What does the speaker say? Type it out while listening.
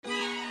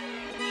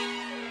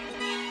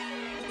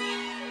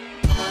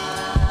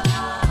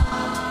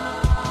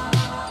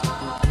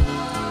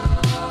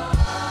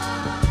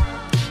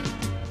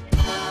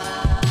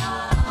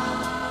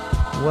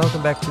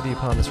Welcome back to the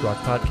Upon This Rock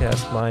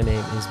podcast. My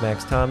name is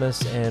Max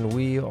Thomas, and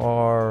we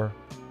are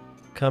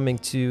coming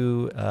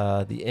to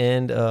the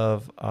end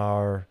of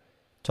our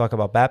talk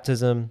about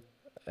baptism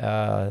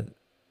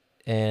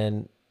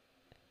and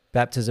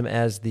baptism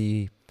as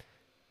the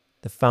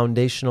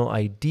foundational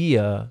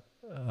idea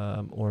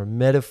or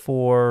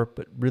metaphor,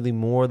 but really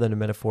more than a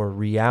metaphor,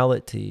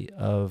 reality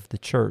of the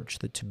church,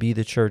 that to be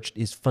the church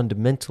is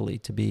fundamentally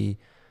to be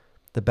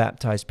the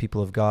baptized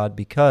people of God,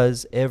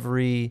 because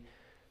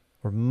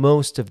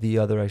most of the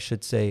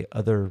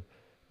other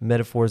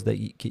metaphors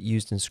that get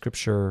used in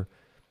Scripture,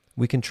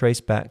 we can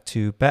trace back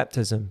to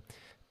baptism.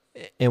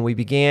 And we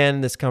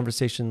began this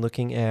conversation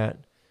looking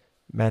at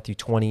Matthew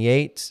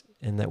 28,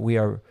 and that we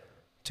are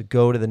to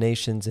go to the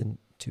nations and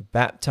to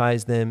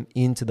baptize them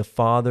into the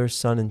Father,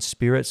 Son, and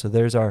Spirit. So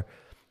there's our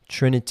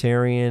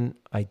Trinitarian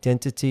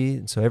identity.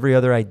 And so every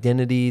other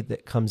identity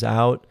that comes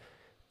out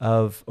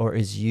of or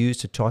is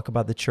used to talk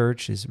about the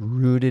church is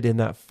rooted in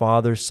that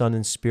Father, Son,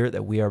 and Spirit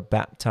that we are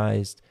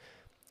baptized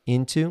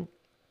into.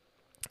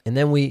 And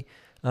then we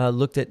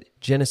looked at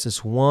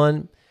Genesis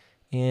 1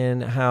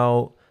 and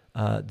how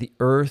the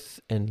earth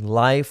and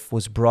life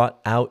was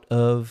brought out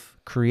of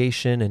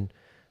creation. And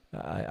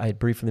I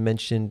briefly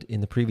mentioned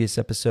in the previous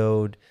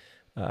episode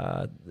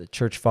the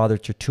church father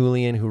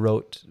Tertullian, who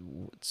wrote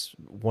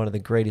one of the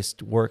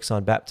greatest works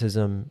on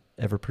baptism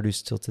ever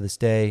produced till to this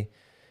day.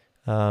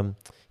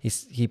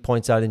 He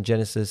points out in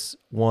Genesis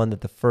 1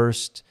 that the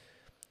first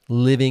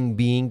living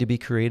being to be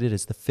created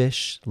is the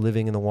fish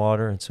living in the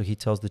water. And so he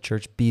tells the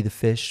church, be the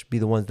fish, be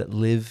the ones that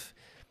live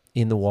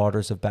in the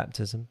waters of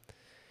baptism.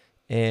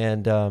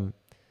 And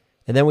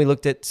then we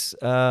looked at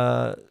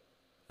the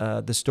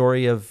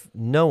story of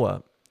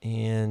Noah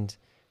and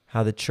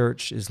how the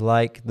church is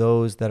like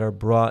those that are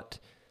brought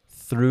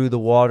through the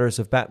waters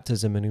of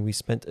baptism. And we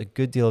spent a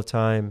good deal of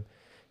time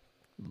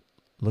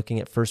looking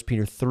at 1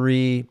 Peter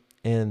 3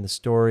 and the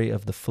story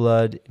of the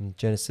flood in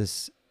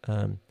Genesis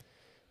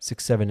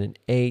 6, 7, and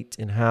 8,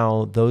 and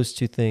how those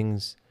two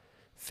things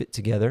fit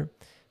together.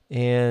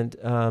 And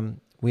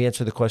we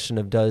answer the question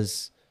of,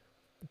 does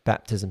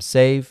baptism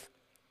save?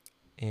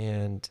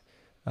 And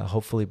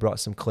hopefully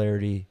brought some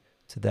clarity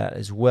to that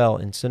as well.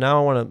 And so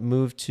now I want to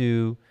move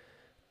to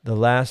the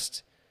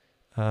last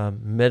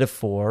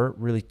metaphor,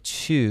 really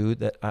two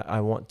that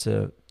I want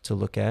to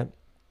look at.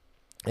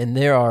 And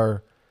there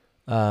are,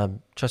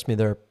 trust me,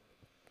 there are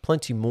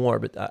plenty more,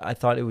 but I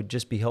thought it would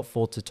just be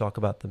helpful to talk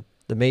about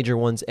the major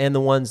ones and the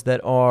ones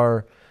that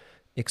are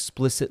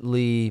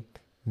explicitly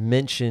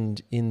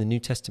mentioned in the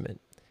New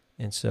Testament.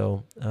 And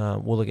so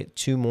we'll look at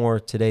two more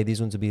today. These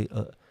ones will be,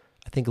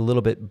 I think, a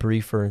little bit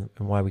briefer,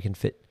 and why I can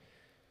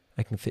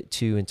fit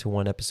two into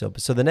one episode.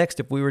 But so the next,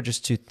 if we were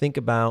just to think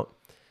about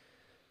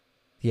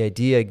the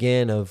idea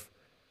again of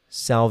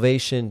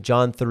salvation,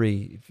 John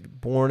 3,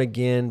 born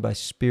again by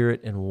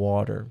spirit and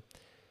water.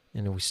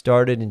 And we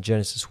started in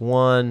Genesis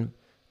 1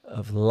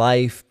 of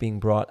life being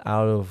brought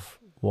out of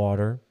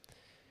water.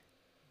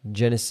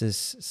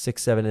 Genesis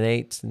 6, 7, and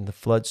 8, in the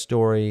flood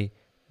story,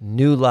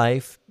 new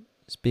life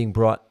is being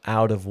brought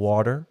out of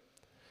water.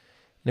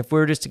 And if we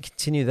were just to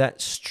continue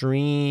that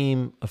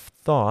stream of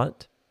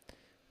thought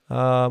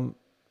about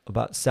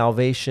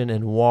salvation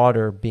and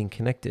water being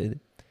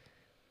connected,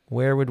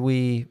 where would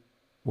we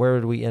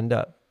end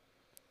up?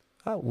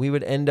 We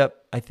would end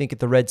up, I think, at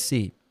the Red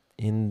Sea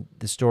in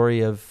the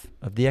story of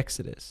the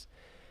Exodus.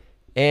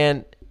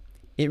 And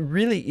it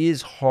really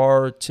is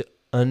hard to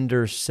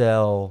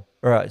oversell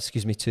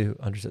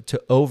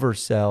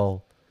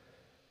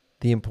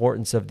the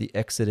importance of the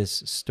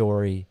Exodus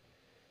story.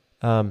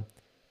 The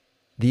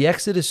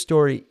Exodus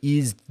story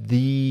is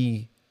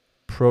the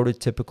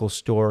prototypical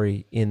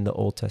story in the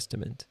Old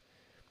Testament.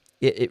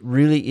 It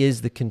really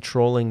is the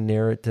controlling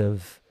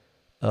narrative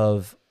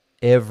of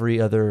every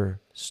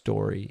other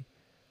story.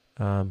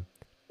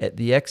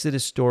 The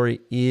Exodus story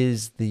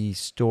is the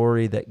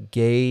story that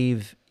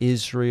gave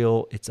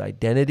Israel its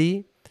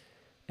identity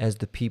as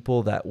the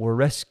people that were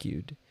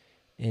rescued.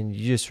 And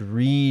you just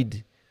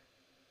read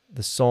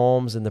the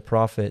Psalms and the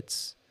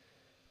prophets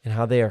and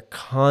how they are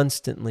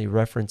constantly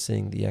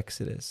referencing the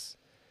Exodus,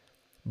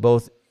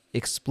 both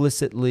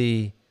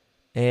explicitly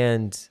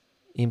and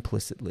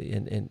implicitly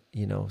and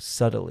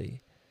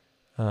subtly.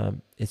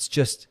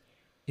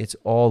 It's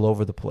all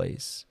over the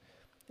place.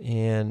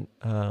 And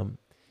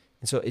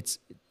so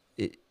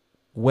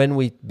when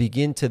we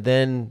begin to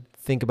then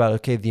think about,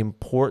 okay, the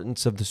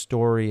importance of the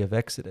story of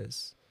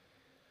Exodus,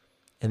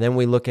 and then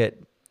we look at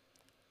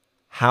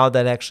how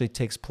that actually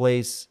takes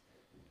place,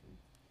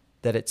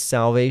 that it's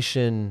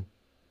salvation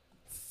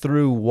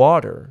through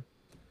water,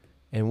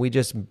 and we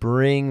just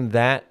bring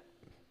that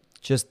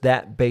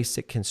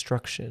basic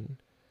construction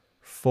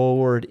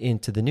forward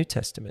into the New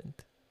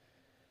Testament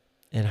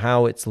and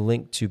how it's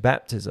linked to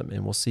baptism.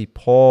 And we'll see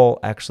Paul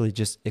actually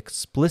just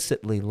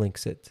explicitly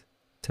links it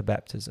to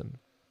baptism.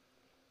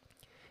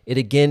 It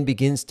again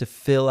begins to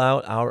fill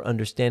out our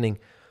understanding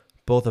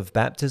both of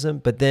baptism,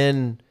 but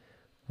then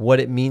what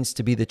it means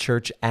to be the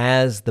church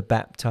as the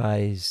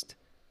baptized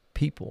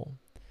people.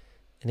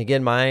 And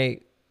again, my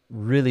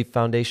really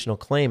foundational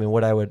claim, and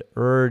what I would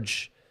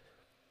urge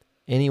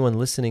anyone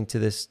listening to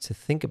this to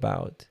think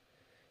about,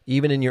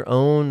 even in your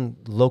own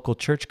local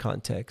church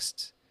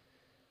context,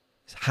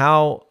 is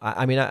how,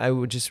 I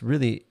would just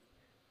really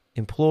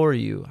implore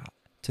you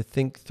to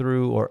think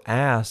through or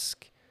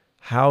ask,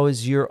 how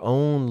is your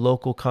own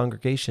local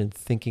congregation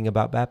thinking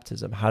about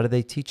baptism? How do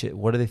they teach it?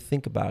 What do they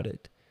think about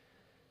it?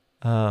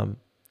 And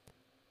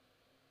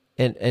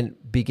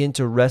begin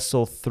to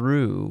wrestle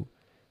through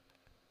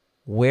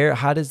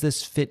how does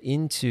this fit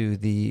into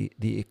the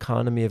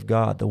economy of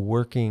God, the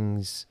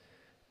workings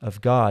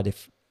of God?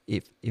 If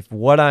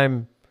what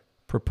I'm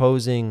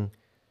proposing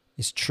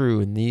is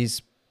true and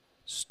these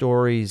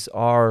stories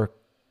are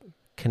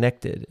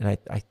connected, and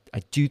I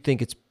do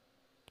think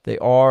they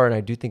are, and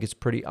I do think it's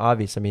pretty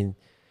obvious. I mean,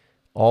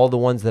 all the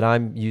ones that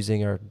I'm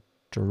using are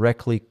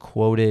directly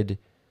quoted,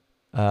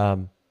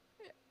 and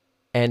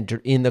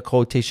in the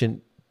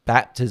quotation,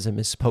 baptism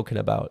is spoken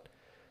about.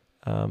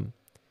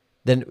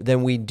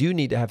 Then we do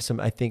need to have some,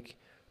 I think,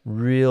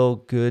 real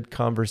good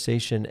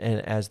conversation. And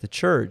as the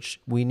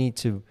church, we need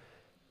to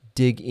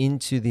dig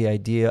into the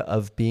idea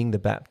of being the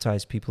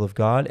baptized people of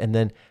God, and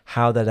then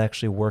how that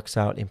actually works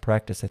out in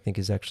practice, I think,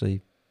 is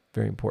actually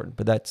very important.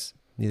 But that's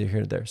neither here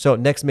nor there. So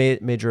next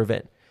major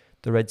event,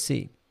 the Red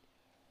Sea.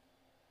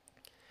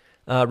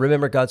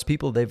 Remember, God's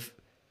people, they've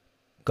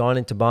gone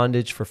into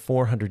bondage for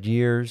 400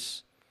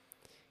 years,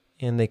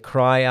 and they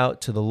cry out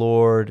to the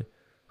Lord,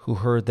 who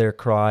heard their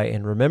cry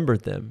and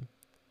remembered them,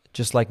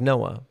 just like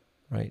Noah,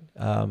 right?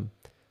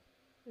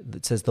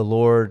 It says the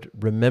Lord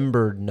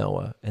remembered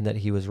Noah and that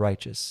he was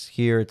righteous.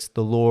 Here it's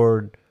the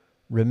Lord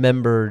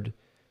remembered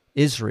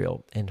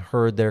Israel and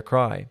heard their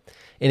cry.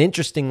 And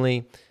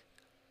interestingly,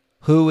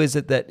 who is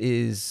it that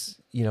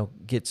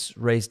gets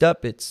raised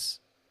up? It's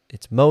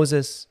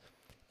Moses.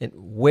 And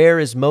where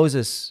is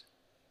Moses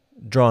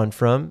drawn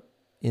from?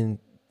 In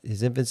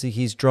his infancy,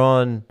 he's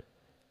drawn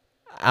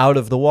out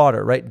of the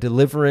water, right?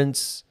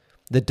 Deliverance,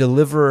 the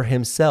deliverer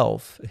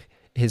himself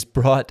is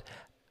brought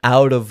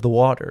out of the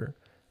water.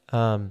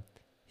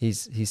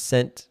 He's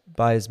sent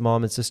by his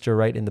mom and sister,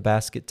 right, in the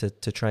basket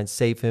to try and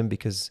save him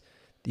because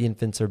the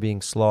infants are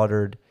being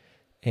slaughtered.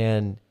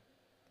 And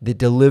the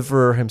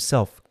deliverer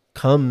himself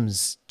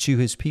comes to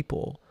his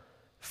people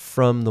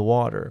from the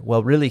water.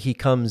 Well, really, he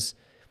comes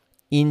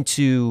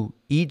into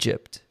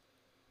Egypt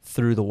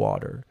through the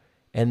water,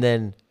 and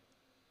then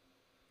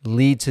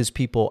leads his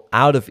people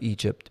out of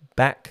Egypt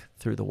back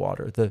through the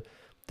water.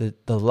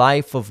 The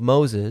life of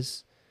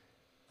Moses,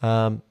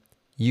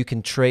 you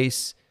can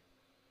trace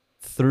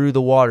through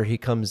the water. He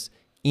comes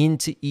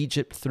into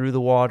Egypt through the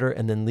water,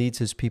 and then leads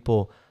his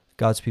people,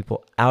 God's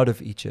people, out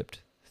of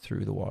Egypt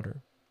through the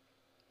water.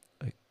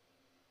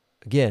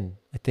 Again,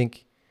 I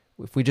think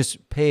if we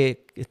just pay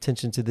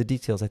attention to the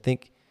details, I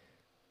think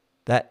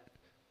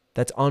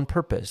that's on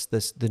purpose.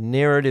 The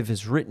narrative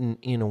is written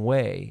in a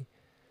way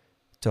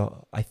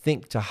to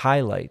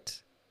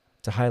highlight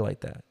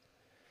that.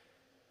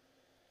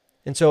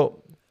 And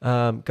so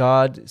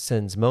God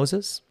sends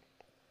Moses,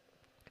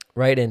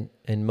 right?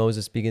 And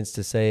Moses begins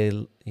to say,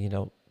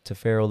 to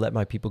Pharaoh, let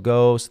my people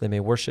go so they may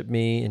worship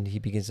me. And he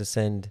begins to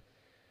send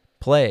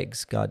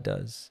plagues, God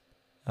does,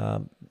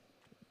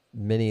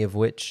 many of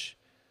which,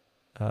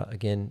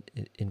 again,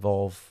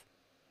 involve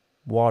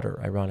water,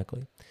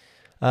 ironically.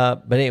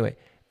 But anyway,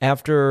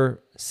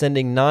 after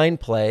sending 9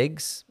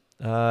 plagues,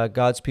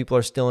 God's people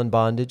are still in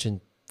bondage,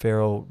 and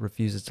Pharaoh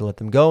refuses to let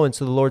them go. And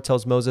so the Lord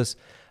tells Moses,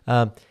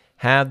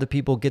 have the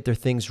people get their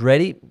things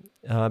ready,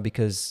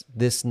 because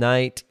this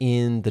night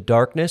in the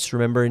darkness,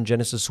 remember in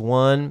Genesis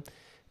 1,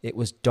 it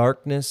was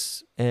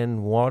darkness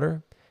and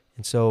water.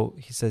 And so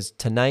he says,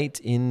 tonight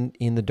in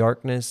the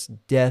darkness,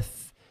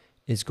 death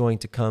is going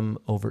to come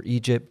over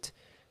Egypt.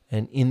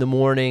 And in the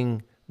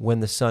morning,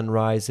 when the sun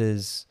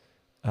rises,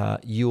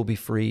 you will be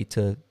free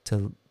to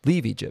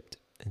leave Egypt.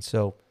 And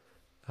so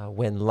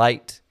when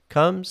light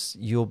comes,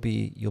 you'll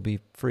be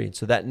free. And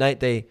so that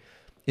night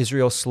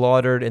Israel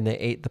slaughtered and they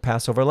ate the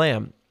Passover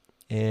lamb,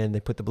 and they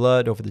put the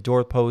blood over the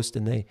doorpost,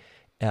 and they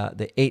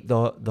ate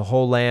the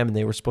whole lamb, and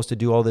they were supposed to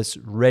do all this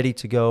ready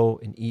to go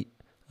and eat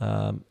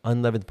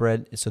unleavened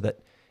bread, so that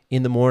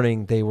in the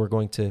morning they were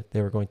going to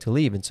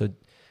leave. And so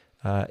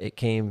it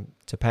came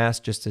to pass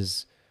just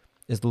as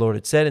the Lord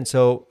had said. And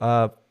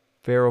so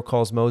Pharaoh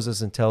calls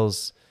Moses and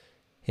tells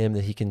him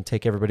that he can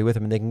take everybody with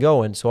him and they can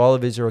go. And so all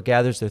of Israel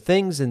gathers their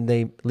things and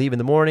they leave in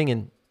the morning.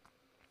 And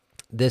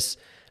this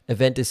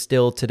event is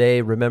still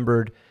today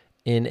remembered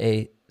in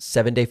a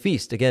 7-day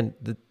feast. Again,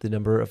 the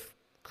number of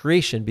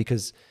creation,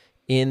 because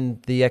in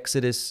the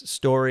Exodus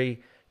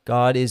story,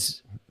 God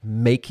is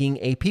making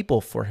a people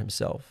for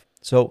himself.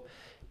 So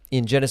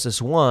in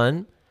Genesis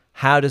 1,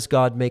 how does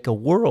God make a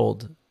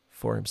world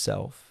for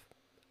himself?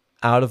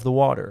 Out of the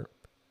water.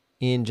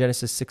 In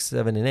Genesis 6,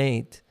 7, and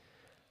 8,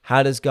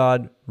 how does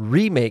God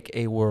remake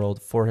a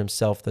world for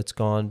himself that's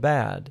gone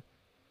bad?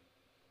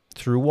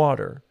 Through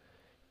water.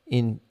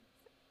 In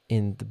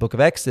the book of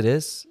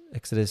Exodus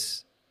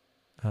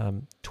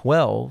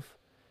 12,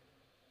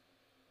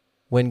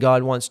 when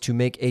God wants to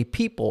make a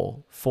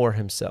people for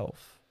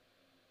himself,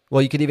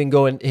 Well, you could even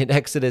go in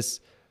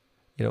Exodus,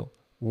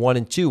 1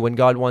 and 2, when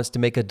God wants to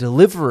make a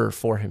deliverer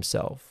for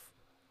himself.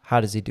 How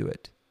does he do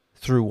it?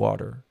 Through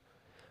water.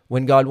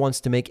 When God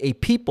wants to make a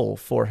people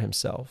for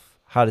himself,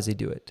 how does he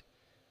do it?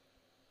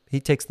 He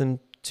takes them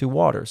to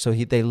water. So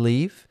they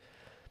leave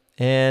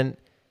and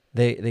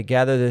they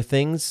gather their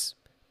things,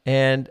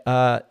 and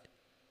the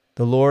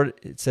Lord,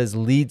 it says,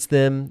 leads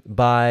them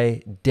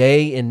by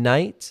day and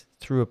night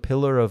through a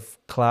pillar of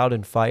cloud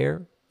and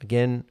fire.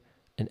 Again,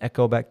 an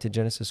echo back to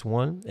Genesis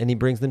 1. And he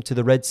brings them to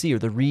the Red Sea, or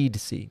the Reed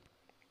Sea.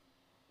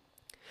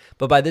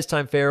 But by this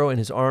time, Pharaoh and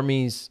his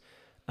armies,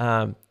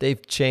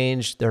 they've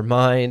changed their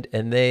mind,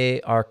 and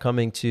they are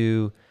coming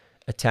to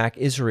attack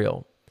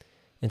Israel.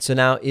 And so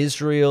now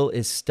Israel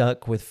is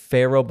stuck with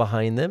Pharaoh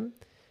behind them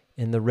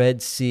and the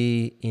Red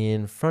Sea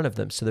in front of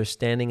them. So they're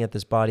standing at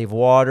this body of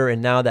water,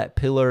 and now that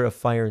pillar of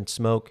fire and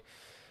smoke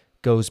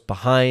goes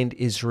behind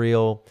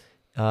Israel,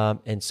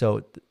 and so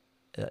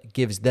it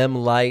gives them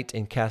light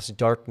and casts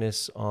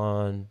darkness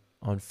on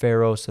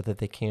Pharaoh so that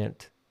they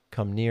can't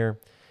come near,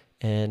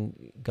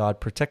 and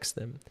God protects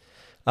them.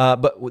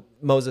 But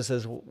Moses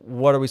says,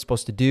 what are we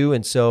supposed to do?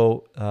 And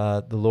so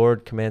the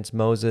Lord commands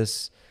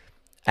Moses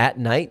at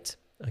night,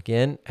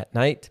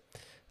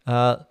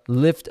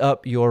 lift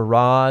up your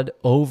rod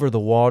over the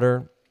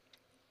water.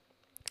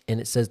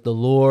 And it says the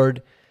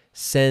Lord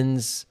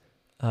sends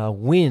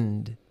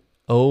wind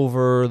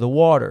over the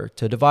water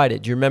to divide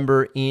it. Do you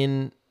remember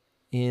in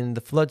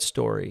the flood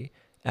story,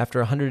 after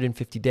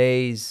 150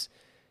 days,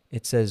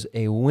 it says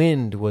a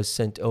wind was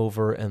sent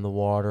over and the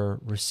water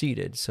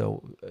receded.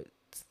 So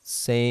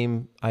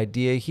same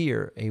idea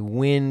here. A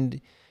wind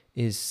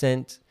is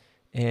sent,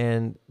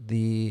 and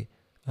the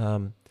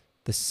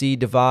sea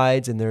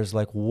divides, and there's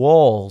like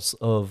walls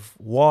of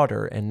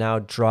water, and now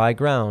dry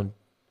ground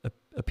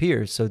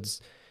appears. So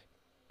it's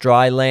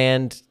dry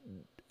land,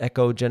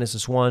 echo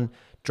Genesis 1,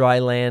 dry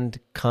land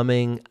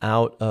coming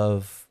out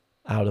of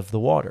the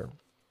water.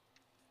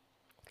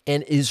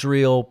 And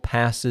Israel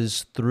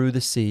passes through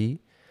the sea,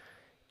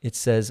 it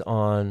says,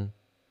 on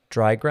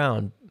dry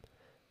ground.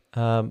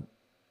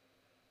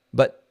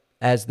 But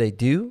as they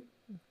do,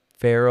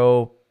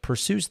 Pharaoh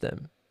pursues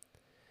them.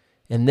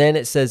 And then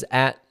it says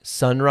at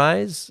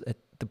sunrise, at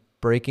the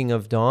breaking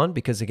of dawn,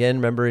 because again,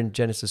 remember in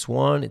Genesis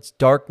 1, it's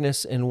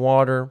darkness and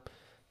water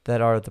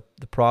that are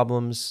the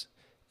problems,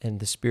 and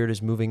the Spirit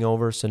is moving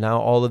over. So now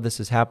all of this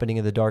is happening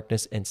in the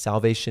darkness, and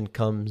salvation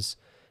comes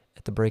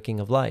at the breaking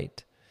of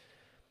light.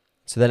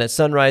 So then at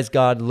sunrise,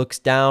 God looks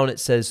down, it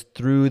says,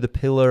 through the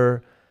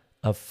pillar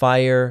of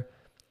fire,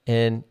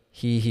 and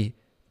he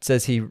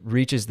says he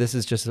reaches, this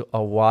is just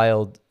a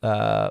wild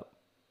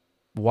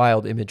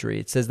imagery.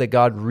 It says that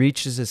God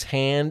reaches his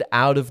hand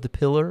out of the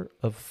pillar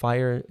of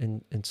fire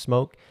and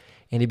smoke,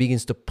 and he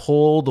begins to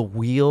pull the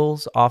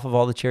wheels off of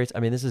all the chariots.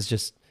 I mean, this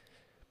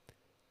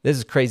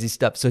is crazy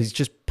stuff. So he's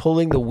just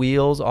pulling the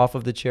wheels off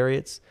of the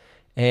chariots,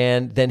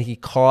 and then he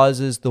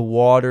causes the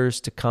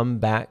waters to come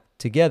back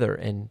together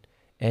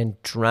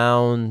and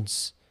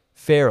drowns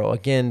Pharaoh.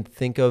 Again,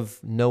 think of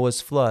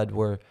Noah's flood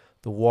where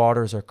the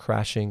waters are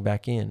crashing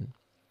back in.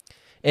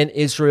 And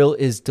Israel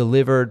is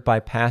delivered by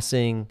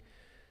passing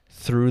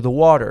through the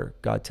water.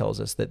 God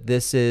tells us that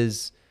this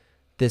is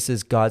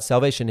God's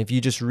salvation. If you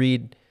just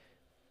read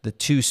the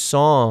two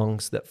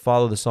songs that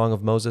follow, the Song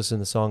of Moses and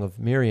the Song of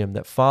Miriam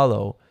that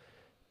follow,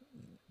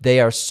 they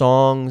are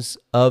songs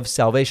of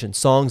salvation,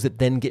 songs that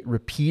then get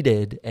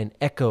repeated and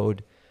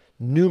echoed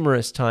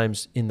numerous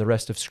times in the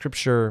rest of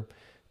Scripture.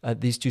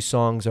 These two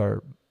songs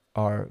are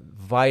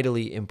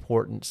vitally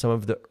important. Some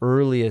of the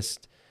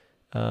earliest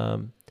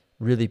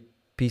really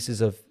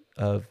pieces of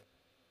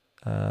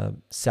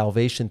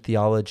salvation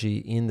theology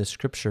in the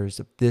Scriptures.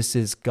 This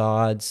is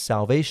God's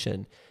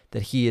salvation,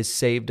 that he has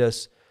saved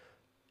us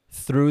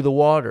through the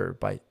water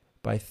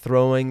by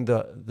throwing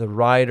the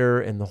rider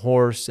and the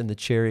horse and the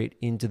chariot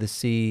into the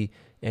sea,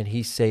 and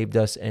he saved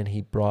us and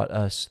he brought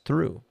us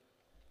through.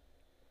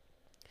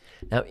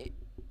 Now,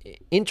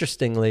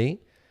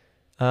 interestingly,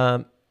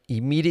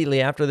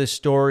 immediately after this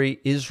story,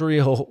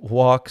 Israel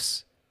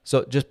walks.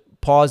 So just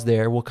pause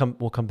there. We'll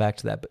come back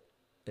to that. But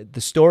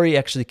the story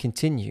actually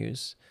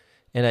continues,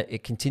 and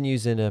it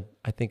continues in a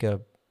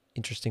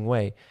interesting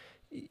way.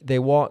 They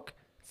walk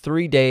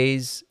 3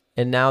 days,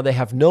 and now they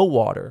have no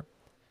water.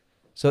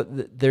 So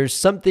there's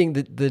something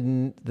that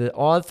the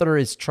author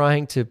is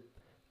trying to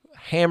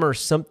hammer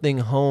something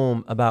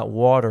home about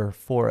water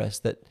for us,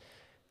 that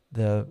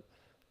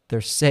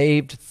they're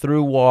saved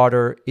through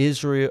water.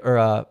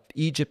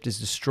 Egypt is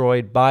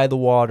destroyed by the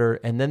water,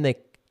 and then they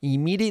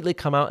immediately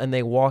come out and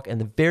they walk. And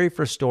the very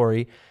first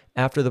story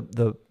after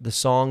the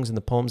songs and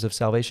the poems of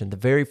salvation, the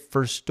very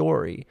first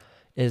story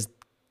is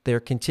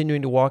they're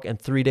continuing to walk,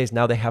 and 3 days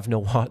now they have no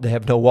water. They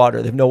have no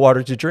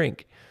water to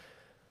drink.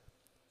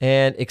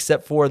 And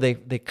except for they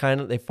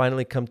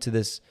finally come to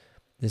this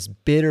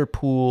bitter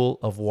pool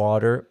of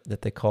water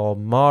that they call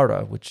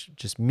Mara, which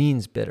just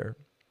means bitter.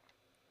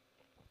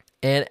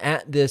 And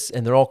at this,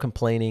 and they're all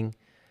complaining,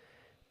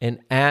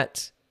 and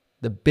at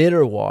the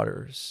bitter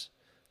waters,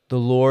 the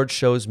Lord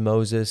shows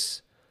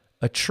Moses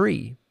a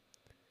tree.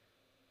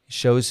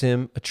 shows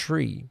him a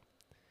tree.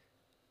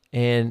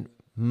 And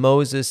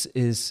Moses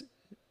is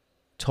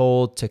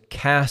told to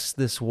cast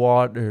this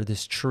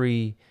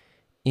tree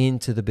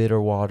into the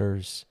bitter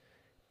waters,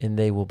 and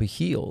they will be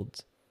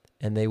healed,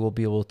 and they will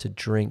be able to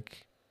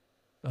drink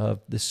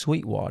of the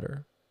sweet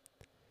water.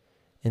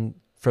 And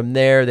from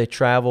there, they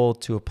travel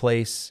to a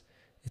place,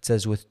 it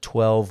says, with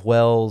 12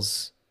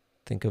 wells.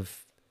 Think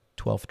of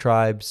 12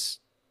 tribes,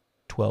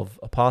 12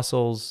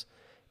 apostles,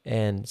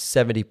 and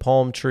 70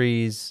 palm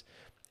trees,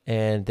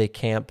 and they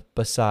camp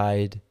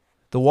beside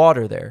the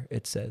water there,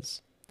 it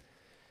says.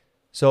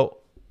 So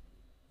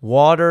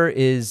water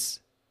is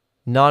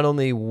not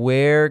only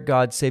where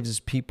God saves his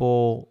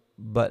people,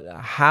 but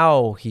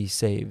how he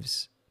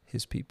saves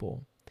his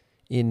people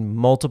in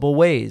multiple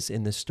ways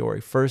in this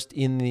story. First,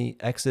 in the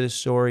Exodus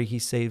story, he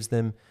saves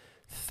them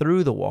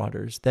through the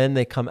waters. Then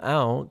they come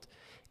out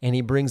and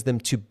he brings them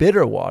to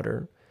bitter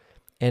water,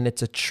 and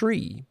it's a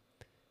tree.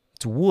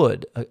 It's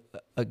wood.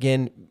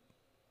 Again,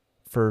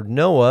 for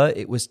Noah,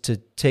 it was to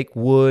take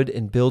wood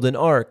and build an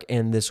ark,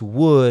 and this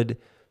wood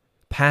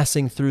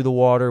passing through the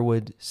water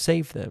would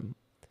save them.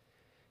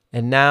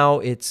 And now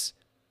it's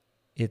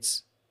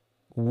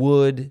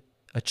wood,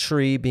 a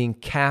tree being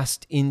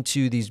cast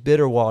into these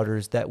bitter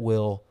waters that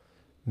will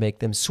make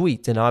them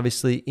sweet. And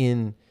obviously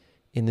in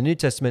the New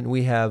Testament,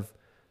 we have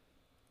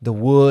the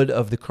wood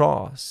of the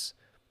cross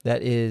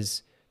that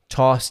is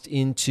tossed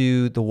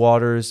into the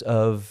waters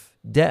of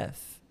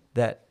death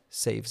that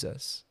saves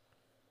us.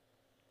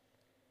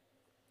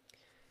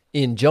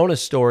 In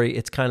Jonah's story,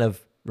 it's kind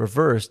of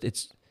reversed.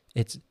 It's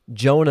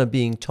Jonah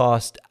being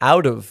tossed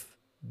out of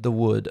the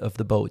wood of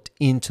the boat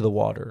into the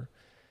water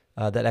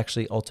that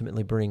actually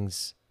ultimately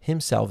brings him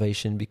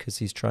salvation, because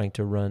he's trying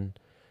to run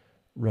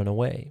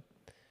away.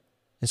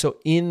 And so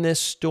in this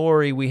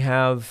story, we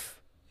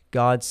have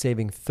God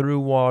saving through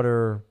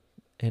water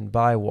and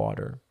by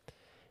water.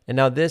 And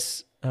now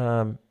this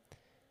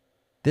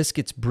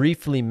gets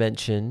briefly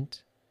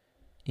mentioned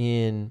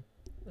in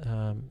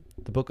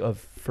the book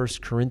of 1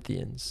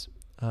 Corinthians.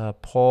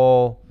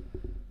 Paul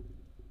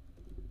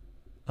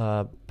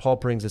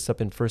brings this up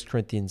in 1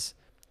 Corinthians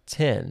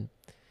 10.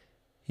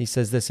 He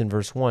says this in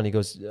verse 1. He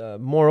goes,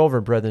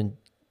 "Moreover, brethren,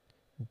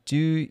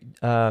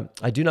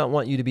 I do not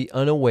want you to be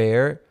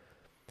unaware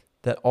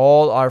that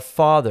all our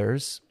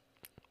fathers,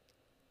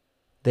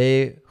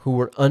 they who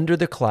were under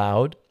the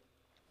cloud,"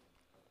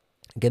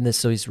 again,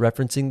 so he's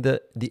referencing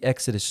the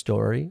Exodus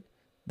story,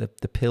 the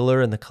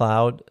pillar and the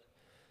cloud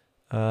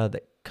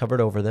that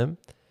covered over them.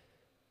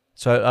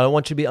 So I don't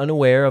want you to be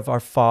unaware of our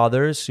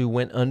fathers who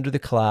went under the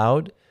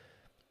cloud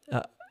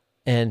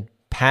and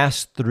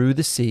passed through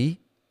the sea,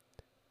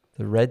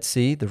 the Red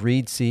Sea, the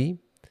Reed Sea.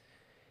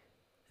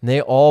 And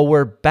they all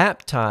were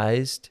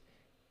baptized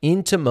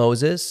into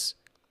Moses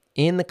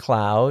in the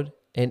cloud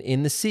and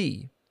in the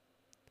sea.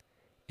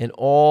 And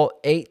all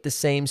ate the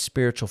same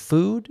spiritual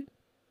food,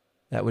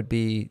 that would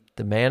be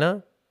the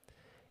manna,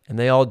 and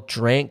they all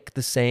drank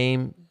the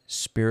same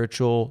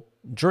spiritual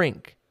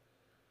drink.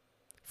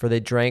 For they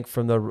drank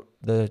from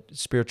the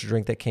spiritual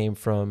drink that came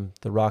from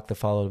the rock that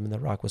followed them, and the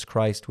rock was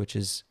Christ, which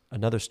is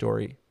another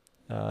story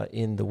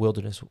in the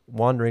wilderness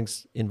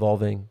wanderings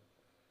involving,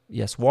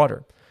 yes,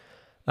 water.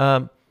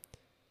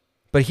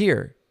 But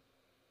here,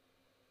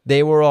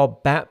 they were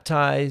all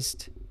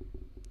baptized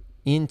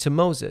into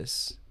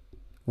Moses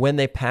when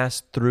they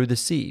passed through the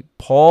sea.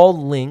 Paul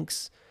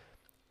links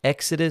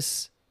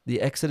the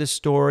Exodus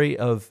story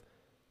of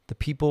the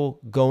people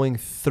going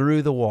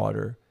through the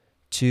water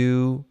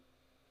to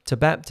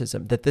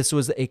baptism, that this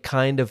was a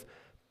kind of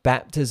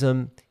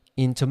baptism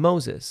into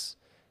Moses.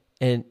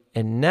 And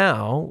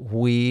now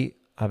we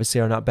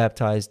obviously are not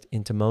baptized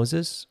into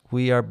Moses.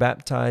 We are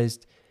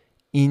baptized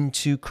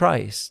into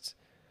Christ,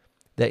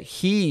 that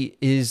he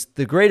is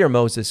the greater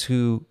Moses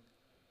who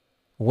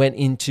went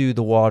into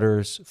the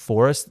waters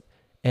for us.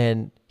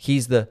 And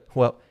he's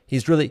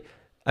really,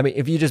 I mean,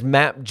 if you just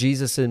map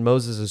Jesus and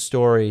Moses'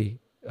 story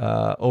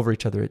over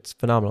each other, it's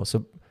phenomenal.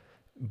 So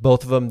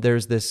both of them,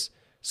 there's this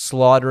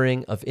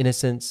slaughtering of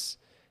innocents,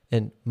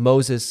 and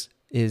Moses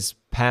is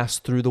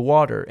passed through the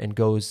water and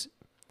goes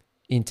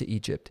into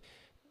Egypt.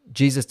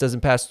 Jesus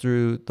doesn't pass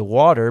through the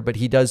water, but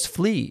he does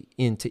flee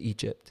into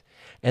Egypt.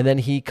 And then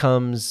he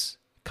comes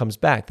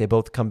back. They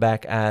both come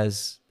back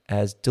as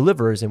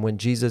deliverers. And when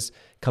Jesus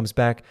comes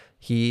back,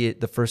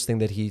 the first thing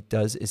that he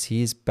does is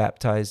he's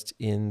baptized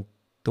in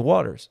the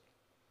waters.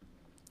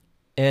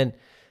 And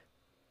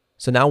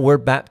so now we're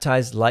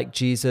baptized like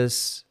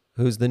Jesus,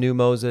 who's the new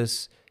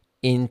Moses,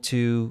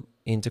 into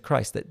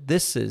Christ. That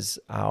this is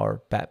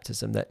our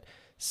baptism, that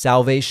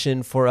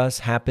salvation for us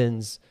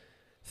happens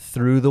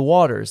through the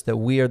waters, that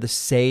we are the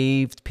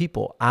saved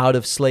people out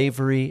of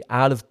slavery,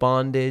 out of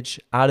bondage,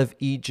 out of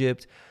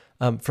Egypt,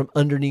 from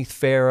underneath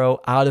Pharaoh,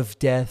 out of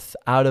death,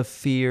 out of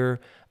fear,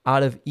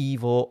 out of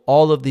evil.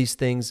 All of these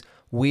things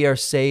We are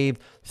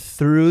saved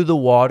through the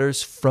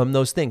waters from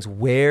those things.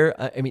 Where,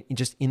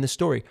 just in the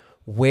story,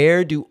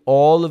 where do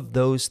all of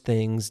those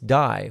things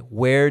die?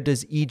 Where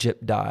does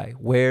Egypt die?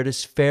 Where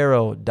does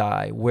Pharaoh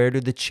die? Where do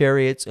the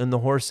chariots and the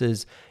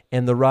horses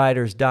and the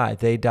riders die?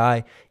 They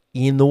die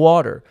in the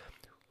water.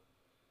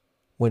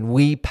 When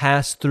we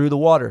pass through the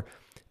water,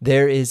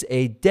 there is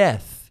a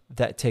death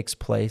that takes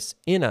place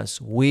in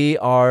us. We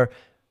are,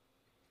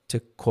 to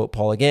quote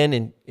Paul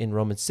again in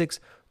Romans 6,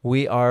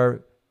 we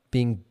are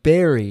being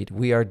buried.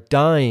 We are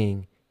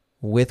dying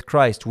with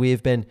Christ. We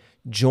have been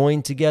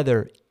joined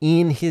together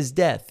in his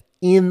death,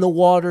 in the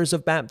waters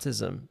of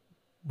baptism,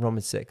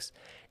 Romans 6.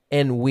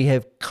 And we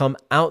have come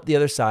out the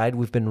other side.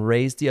 We've been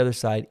raised the other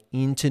side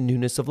into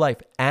newness of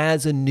life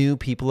as a new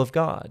people of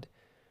God.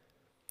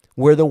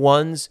 We're the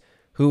ones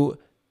who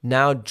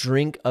now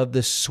drink of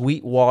the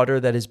sweet water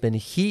that has been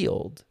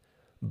healed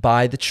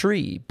by the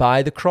tree,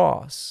 by the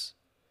cross,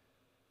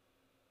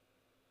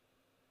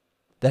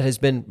 that has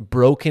been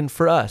broken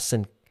for us,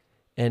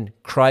 and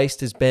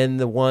Christ has been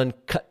the one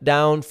cut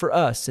down for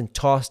us and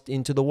tossed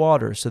into the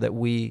water so that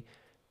we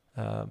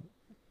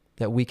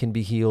can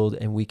be healed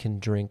and we can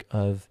drink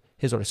of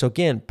his water. So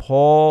again,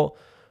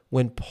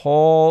 when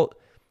Paul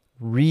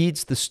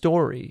reads the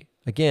story,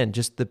 again,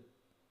 just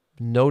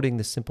noting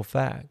the simple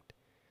fact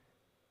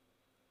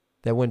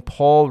that when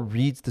Paul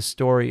reads the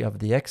story of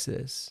the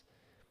Exodus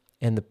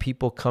and the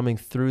people coming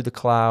through the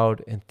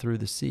cloud and through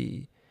the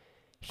sea,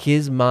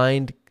 his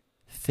mind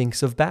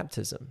thinks of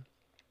baptism.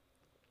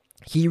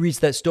 He reads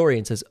that story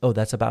and says, oh,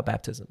 that's about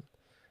baptism.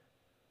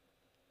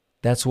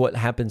 That's what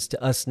happens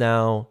to us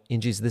now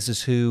in Jesus. This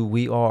is who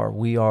we are.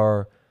 We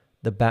are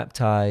the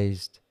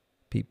baptized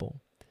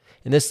people.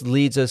 And this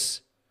leads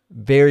us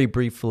very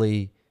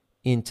briefly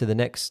into the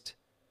next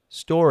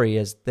story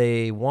as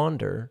they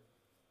wander.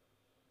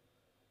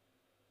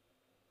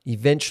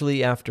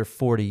 Eventually, after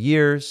 40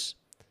 years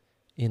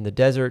in the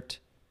desert,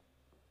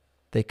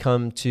 they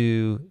come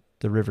to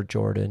the River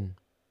Jordan,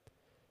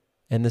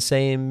 and the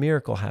same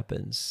miracle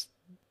happens,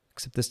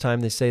 except this time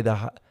they send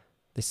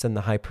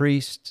the high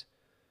priest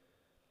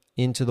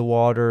into the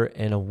water,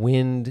 and a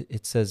wind,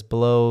 it says,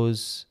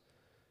 blows.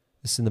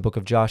 This is in the book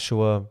of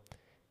Joshua,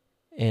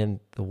 and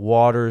the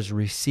waters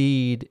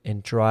recede,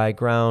 and dry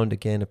ground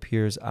again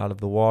appears out of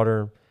the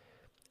water,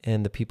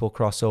 and the people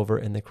cross over,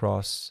 and they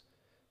cross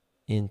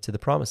into the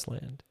promised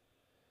land.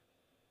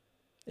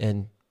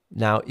 And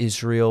now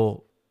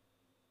Israel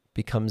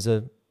becomes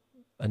a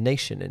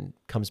nation and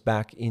comes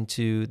back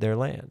into their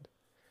land.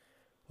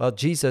 Well,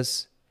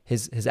 Jesus,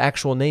 his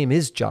actual name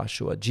is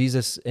Joshua.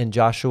 Jesus and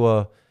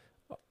Joshua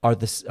are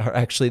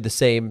actually the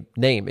same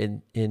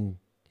name in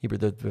Hebrew,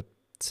 the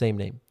same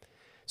name.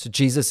 So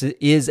Jesus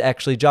is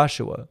actually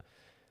Joshua.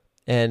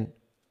 And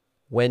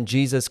when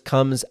Jesus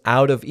comes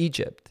out of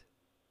Egypt,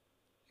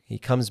 he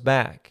comes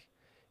back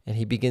and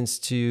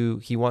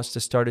he wants to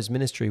start his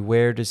ministry.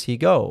 Where does he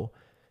go?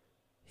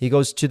 He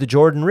goes to the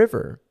Jordan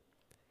River,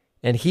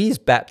 and he's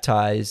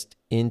baptized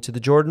into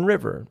the Jordan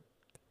River.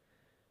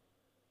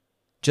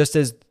 Just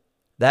as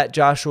that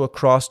Joshua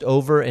crossed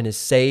over and is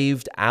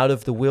saved out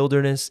of the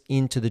wilderness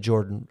into the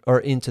Jordan, or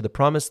into the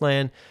promised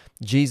land,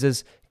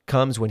 Jesus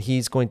comes when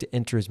he's going to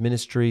enter his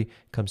ministry,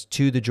 comes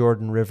to the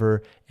Jordan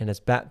River and is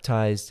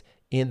baptized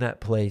in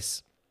that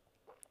place.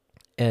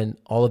 And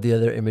all of the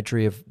other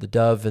imagery of the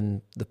dove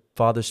and the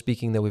Father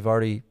speaking that we've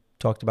already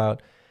talked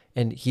about,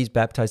 and he's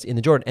baptized in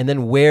the Jordan. And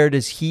then where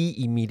does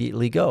he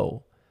immediately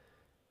go?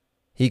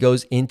 He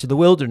goes into the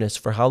wilderness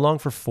for how long?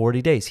 For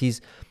 40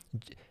 days.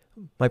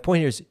 My point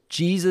here is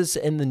Jesus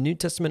and the New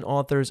Testament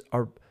authors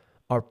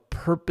are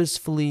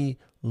purposefully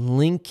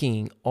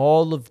linking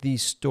all of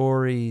these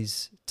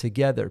stories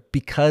together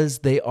because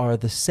they are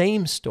the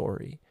same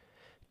story,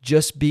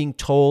 just being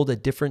told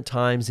at different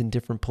times in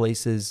different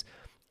places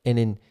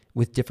and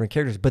with different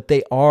characters, but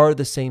they are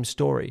the same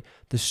story.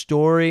 The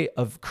story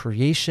of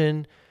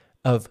creation,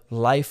 of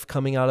life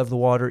coming out of the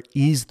water,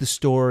 is the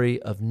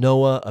story of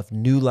Noah, of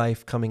new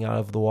life coming out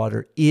of the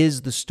water,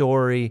 is the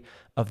story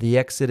of the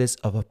Exodus,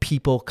 of a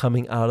people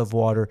coming out of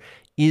water,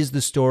 is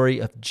the story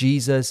of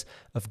Jesus,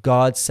 of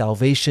God's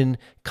salvation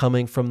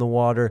coming from the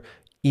water,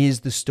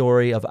 is the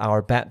story of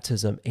our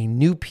baptism, a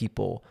new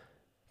people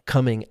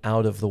coming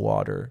out of the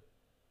water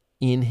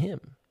in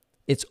him.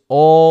 It's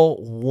all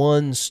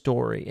one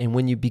story. And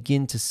when you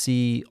begin to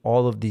see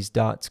all of these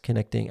dots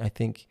connecting, I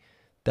think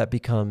that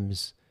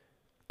becomes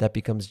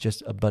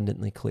just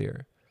abundantly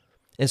clear.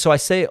 And so I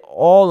say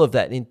all of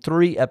that in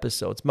 3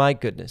 episodes. My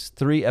goodness,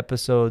 3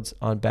 episodes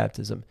on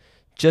baptism,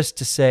 just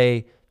to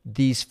say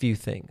these few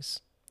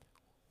things.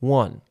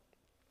 1,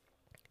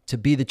 to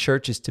be the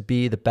church is to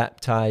be the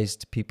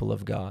baptized people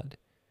of God,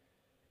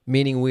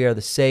 meaning we are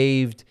the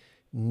saved,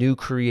 new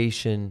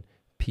creation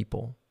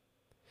people.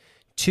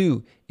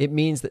 2, it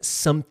means that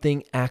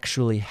something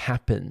actually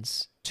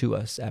happens to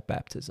us at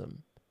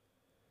baptism.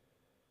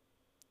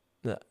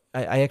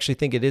 I actually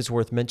think it is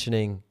worth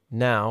mentioning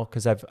now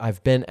because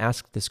I've been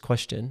asked this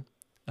question.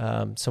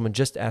 Someone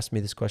just asked me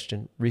this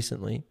question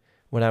recently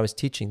when I was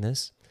teaching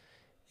this,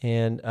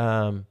 and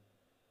I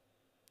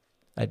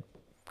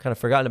kind of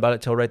forgotten about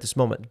it till right this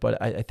moment,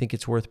 but I think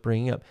it's worth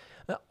bringing up.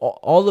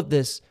 All of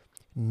this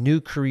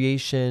new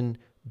creation,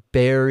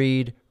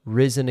 buried,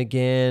 risen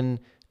again,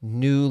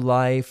 new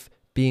life,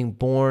 being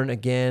born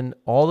again,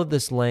 all of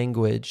this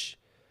language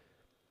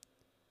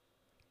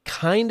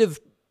kind of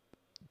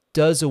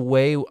does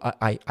away,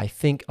 I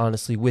think,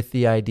 honestly, with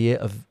the idea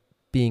of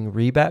being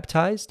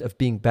rebaptized, of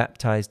being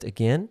baptized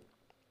again.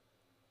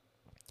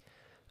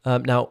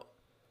 Now,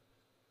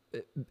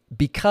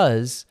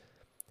 because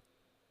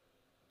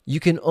you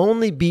can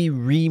only be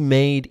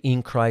remade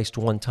in Christ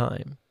one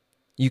time.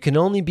 You can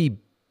only be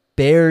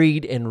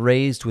buried and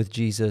raised with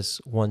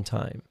Jesus one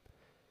time.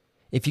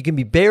 If you can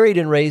be buried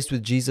and raised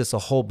with Jesus a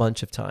whole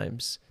bunch of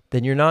times,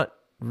 then you're not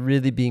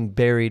really being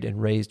buried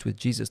and raised with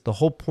Jesus. The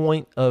whole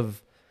point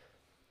of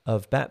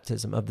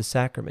baptism, of the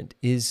sacrament,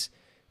 is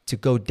to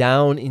go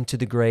down into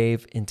the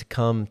grave and to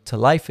come to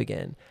life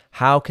again.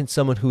 How can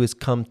someone who has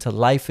come to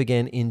life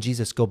again in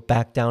Jesus go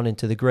back down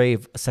into the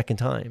grave a second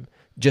time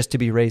just to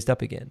be raised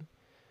up again?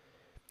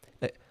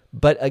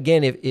 But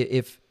again,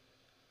 if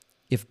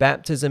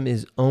baptism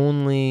is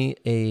only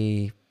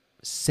a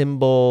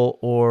symbol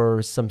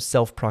or some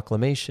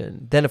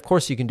self-proclamation, then of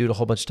course you can do it a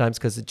whole bunch of times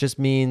because it just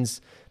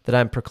means that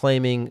I'm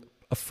proclaiming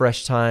a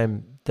fresh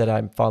time that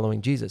I'm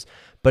following Jesus.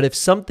 But if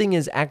something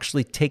is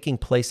actually taking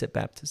place at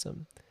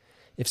baptism,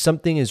 if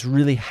something is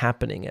really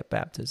happening at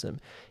baptism,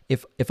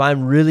 if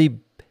I'm really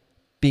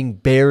being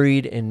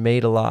buried and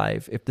made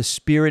alive, if the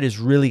Spirit is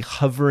really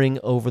hovering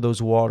over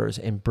those waters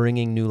and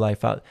bringing new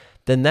life out,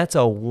 then that's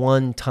a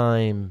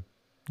one-time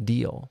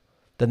deal.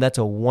 Then that's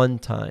a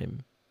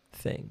one-time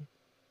thing.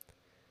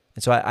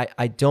 And so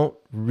I don't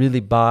really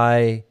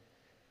buy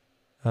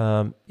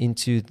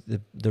into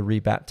the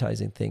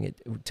rebaptizing thing.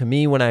 To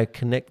me, when I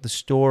connect the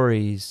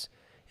stories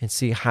and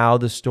see how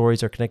the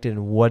stories are connected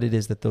and what it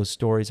is that those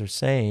stories are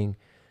saying,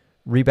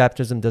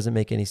 rebaptism doesn't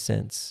make any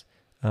sense.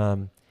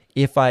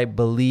 If I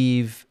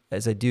believe,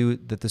 as I do,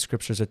 that the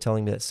scriptures are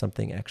telling me that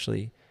something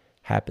actually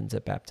happens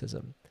at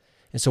baptism.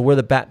 And so we're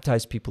the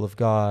baptized people of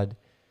God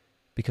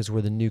because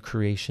we're the new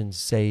creation,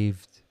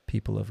 saved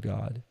people of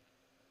God.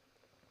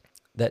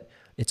 That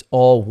it's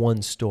all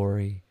one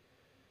story,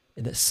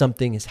 and that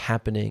something is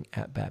happening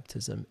at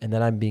baptism, and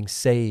that I'm being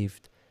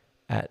saved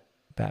at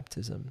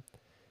baptism,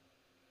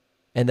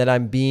 and that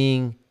I'm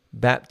being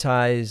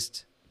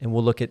baptized. And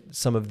we'll look at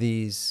some of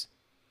these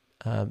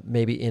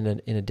maybe in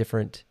a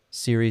different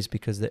series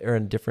because they're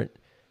in a different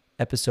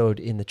episode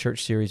in the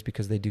church series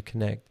because they do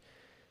connect.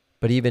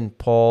 But even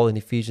Paul in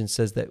Ephesians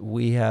says that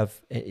we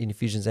have, in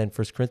Ephesians and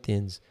 1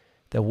 Corinthians,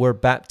 that we're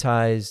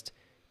baptized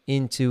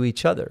into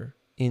each other,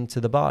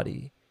 into the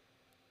body.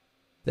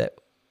 That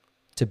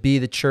to be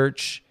the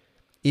church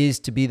is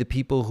to be the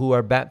people who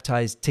are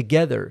baptized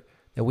together,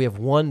 that we have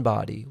one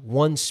body,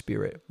 one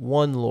Spirit,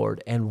 one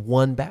Lord, and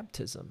one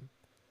baptism.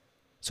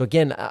 So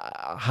again,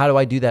 how do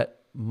I do that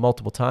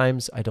multiple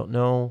times? I don't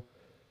know,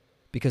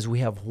 because we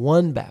have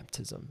one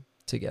baptism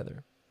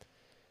together.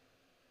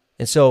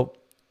 And so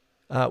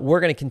we're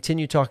going to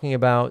continue talking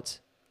about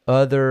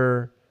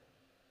other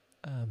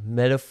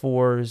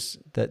metaphors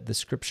that the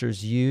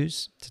scriptures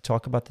use to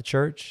talk about the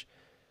church,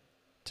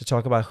 to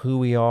talk about who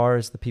we are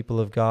as the people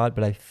of God.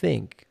 But I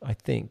think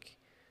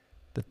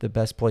that the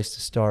best place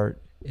to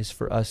start is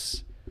for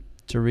us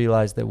to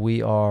realize that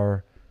we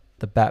are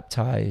the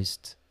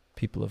baptized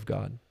people of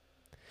God.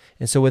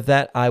 And so with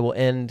that, I will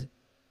end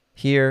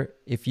here.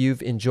 If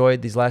you've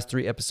enjoyed these last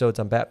 3 episodes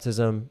on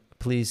baptism,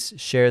 please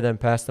share them,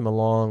 pass them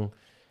along,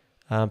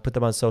 put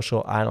them on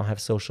social. I don't have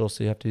social,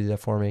 so you have to do that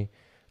for me.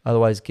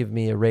 Otherwise, give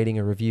me a rating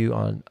or review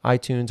on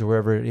iTunes or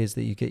wherever it is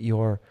that you get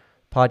your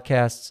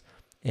podcasts.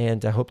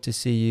 And I hope to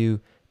see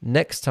you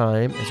next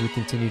time as we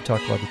continue to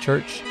talk about the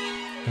church.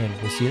 And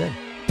we'll see you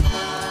then.